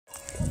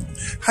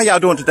How y'all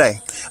doing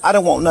today? I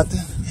don't want nothing.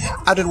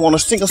 I didn't want a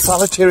single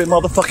solitary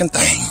motherfucking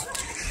thing.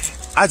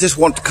 I just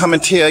want to come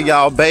and tell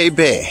y'all,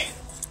 baby,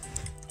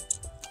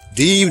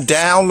 deep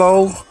down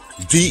low,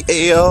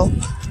 DL,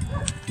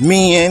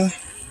 men,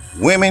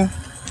 women,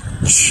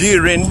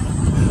 cheering,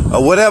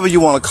 or whatever you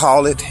want to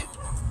call it,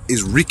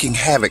 is wreaking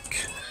havoc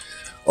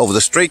over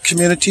the straight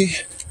community,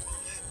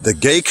 the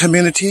gay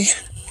community,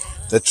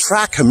 the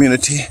tri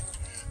community,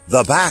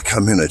 the bi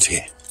community,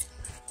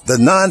 the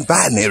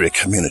non-binary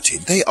community.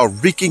 They are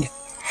wreaking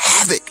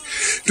havoc.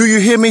 Do you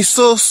hear me,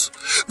 sis?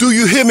 Do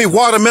you hear me,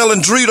 watermelon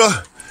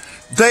Drita?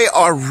 They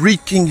are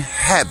wreaking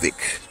havoc.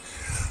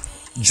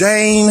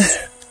 Jane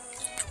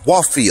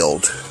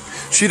Waughfield,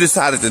 she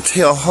decided to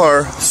tell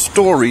her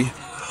story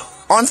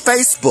on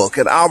Facebook,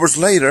 and hours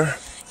later,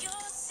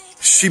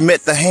 she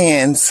met the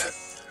hands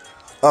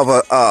of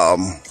a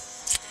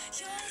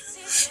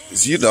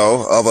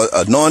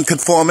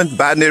non-conforming,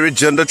 binary,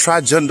 gender,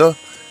 trigender,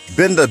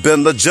 gender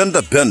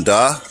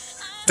bender,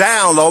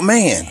 down low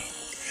man.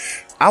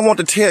 I want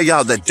to tell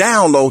y'all that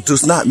down low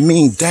does not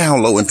mean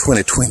down low in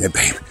 2020,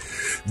 baby.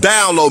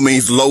 Down low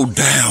means low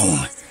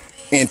down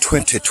in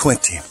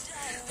 2020.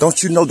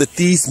 Don't you know that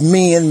these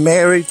men,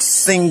 married,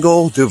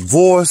 single,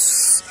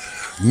 divorced,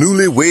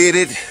 newly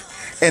wedded,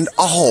 and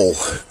all,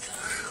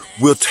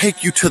 will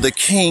take you to the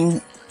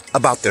king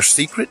about their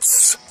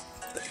secrets?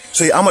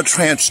 See, I'm a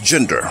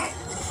transgender,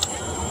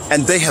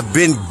 and they have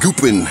been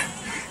gooping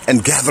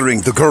and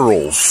gathering the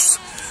girls.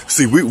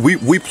 See,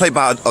 we play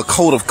by a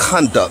code of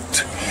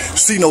conduct.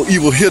 See no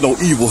evil, hear no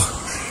evil.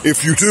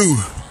 If you do,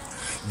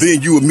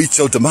 then you will meet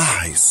your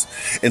demise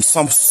in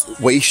some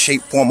way,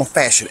 shape, form, or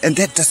fashion. And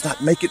that does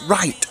not make it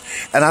right.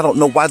 And I don't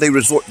know why they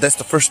resort. That's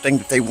the first thing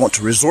that they want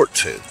to resort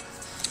to.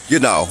 You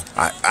know,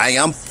 I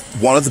am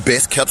one of the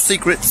best kept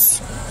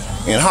secrets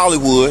in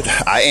Hollywood.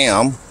 I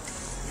am,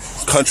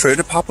 contrary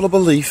to popular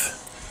belief.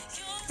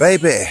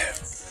 Baby,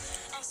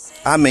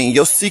 I mean,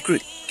 your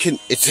secret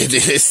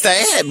it's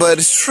sad, but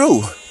it's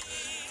true.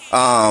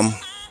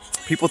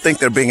 People think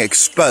they're being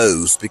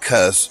exposed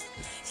because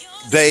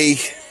they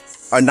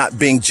are not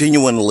being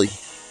genuinely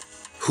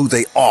who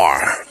they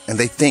are. And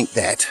they think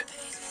that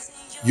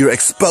you're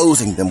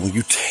exposing them when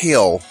you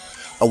tell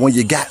or when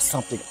you got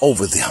something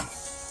over them.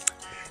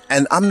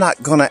 And I'm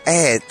not going to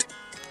add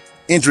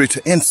injury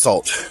to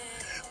insult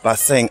by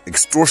saying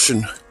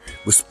extortion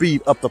will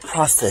speed up the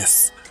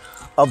process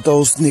of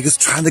those niggas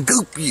trying to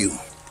goop you,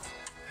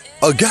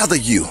 or gather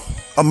you,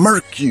 or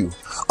murk you,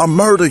 or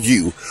murder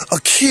you, or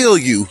kill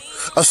you,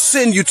 or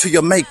send you to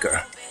your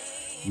maker.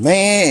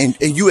 Man,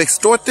 and you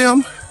extort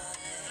them?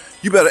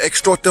 You better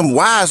extort them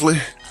wisely.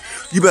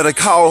 You better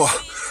call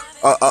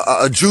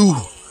a Jew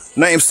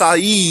named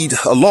Saeed,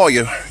 a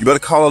lawyer. You better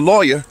call a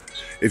lawyer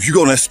if you're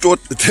going to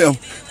extort them,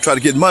 try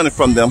to get money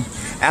from them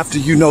after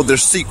you know their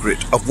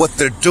secret of what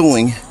they're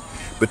doing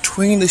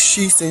between the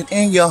sheets and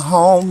in your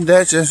home.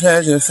 That just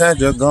had you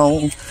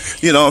gone.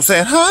 You know what I'm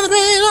saying? Honey,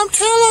 babe, I'm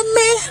telling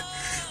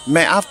me.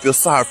 Man, I feel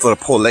sorry for the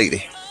poor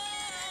lady.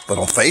 But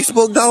on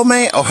Facebook, though,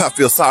 man, I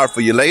feel sorry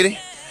for you, lady.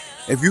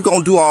 If you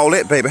gonna do all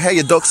that, baby, have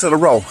your ducks in a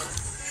row.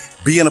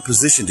 Be in a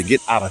position to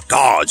get out of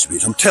Dodge,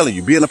 bitch. I'm telling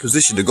you, be in a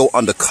position to go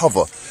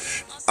undercover.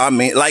 I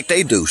mean, like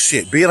they do,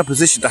 shit. Be in a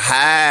position to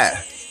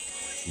hide.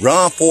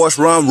 Run, force,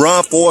 run,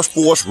 run,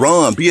 force,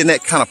 run. Be in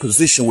that kind of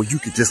position where you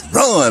can just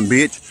run,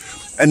 bitch,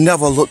 and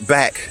never look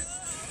back.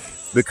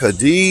 Because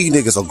these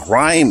niggas are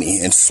grimy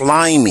and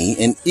slimy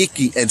and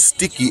icky and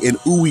sticky and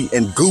ooey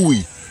and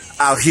gooey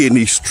out here in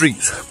these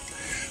streets.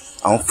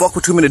 I don't fuck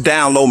with too many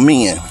down low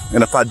men.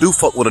 And if I do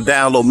fuck with a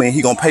down low man,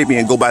 he gonna pay me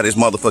and go about his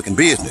motherfucking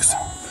business.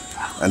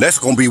 And that's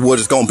gonna be what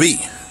it's gonna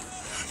be.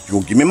 You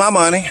gonna give me my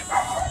money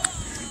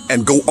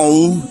and go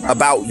on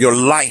about your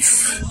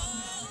life.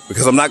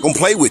 Because I'm not gonna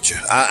play with you.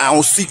 I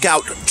don't seek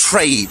out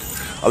trade.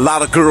 A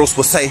lot of girls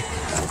will say,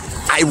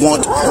 I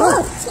want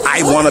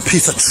a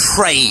piece of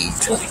trade.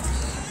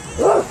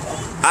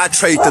 I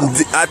trade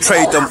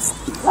them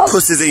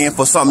pussies in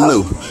for something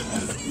new.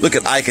 Look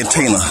at Ike and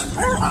Tina.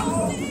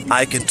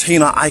 Ike and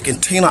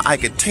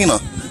Tina.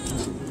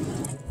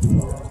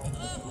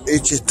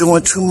 It's just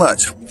doing too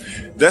much.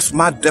 That's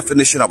my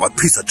definition of a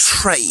piece of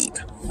trade.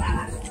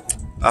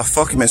 I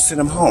fuck him and send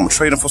him home.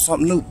 Trade him for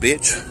something new,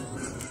 bitch.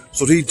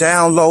 So these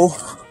down low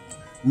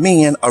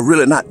men are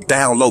really not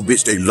down low,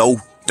 bitch. They low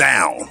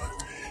down.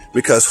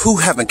 Because who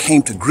haven't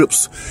came to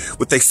grips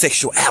with their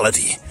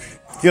sexuality?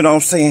 You know what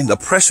I'm saying? The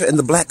pressure in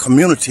the black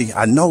community,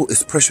 I know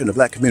it's pressure in the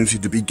black community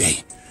to be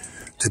gay.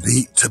 To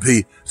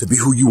be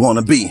who you want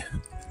to be.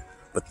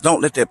 But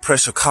don't let that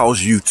pressure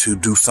cause you to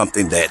do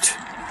something that,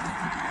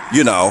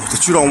 you know,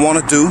 that you don't want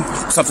to do.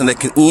 Something that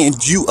can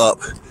end you up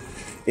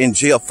in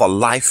jail for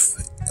life,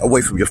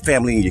 away from your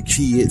family and your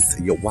kids,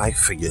 and your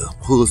wife, or your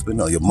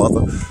husband, or your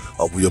mother,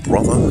 or your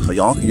brother, or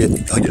your uncle,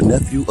 or your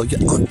nephew, or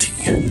your auntie.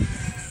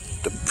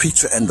 The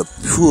preacher and the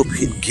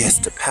pulpit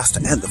guest, the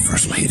pastor and the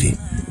first lady.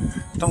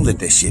 Don't let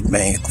that shit,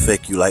 man,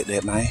 affect you like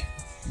that, man.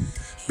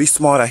 Be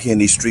smart out here in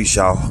these streets,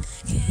 y'all.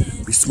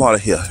 Be smart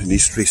out here in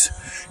these streets.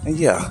 And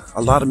yeah,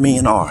 a lot of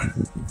men are.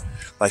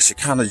 Like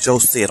Shekinah Joe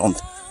said on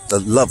the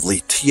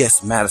lovely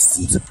T.S.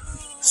 Madison's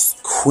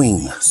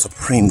Queen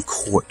Supreme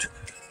Court.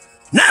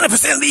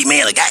 90% of these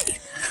men are gay.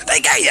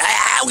 They gay.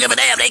 I don't give a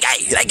damn. They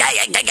gay. They gay.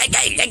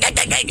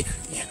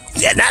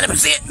 Yeah,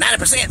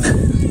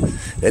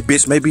 90%. That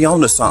bitch may be on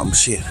to something.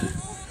 Shit.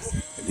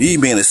 These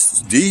men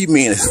is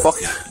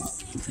fucking.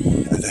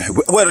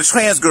 Well, the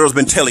trans girl's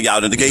been telling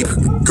y'all, and the gay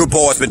good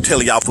boy's been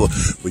telling y'all for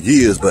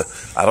years, but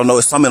I don't know,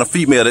 it's some in a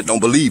female that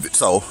don't believe it.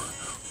 So,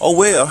 oh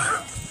well.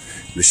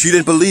 She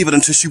didn't believe it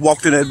until she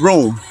walked in that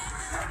room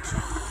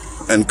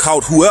and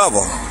caught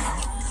whoever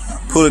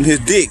pulling his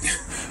dick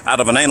out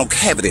of an anal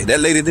cavity.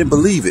 That lady didn't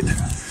believe it.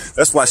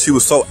 That's why she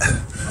was so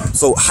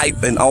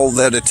hype and all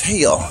that to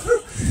tell.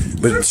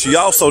 But she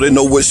also didn't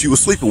know what she was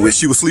sleeping with.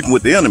 She was sleeping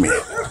with the enemy.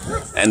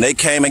 And they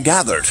came and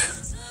gathered.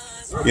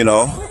 You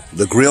know,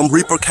 the Grim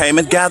Reaper came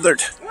and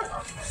gathered,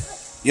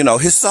 you know,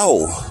 his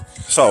soul.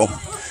 So,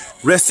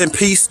 rest in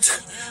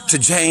peace to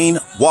Jane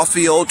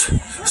Waughfield.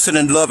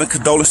 Sending love and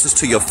condolences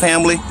to your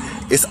family.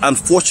 It's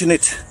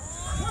unfortunate,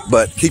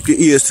 but keep your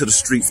ears to the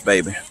streets,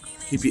 baby.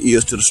 Keep your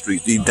ears to the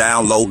streets. These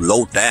down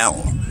low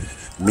down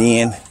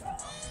men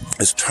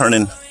is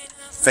turning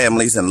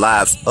families and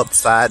lives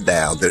upside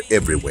down. They're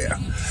everywhere.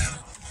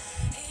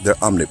 They're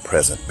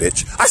omnipresent,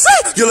 bitch. I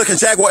say you're looking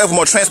Jaguar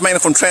Evermore,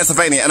 Transmaner from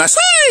Transylvania, and I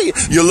say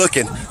you're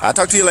looking. I'll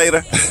talk to you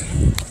later.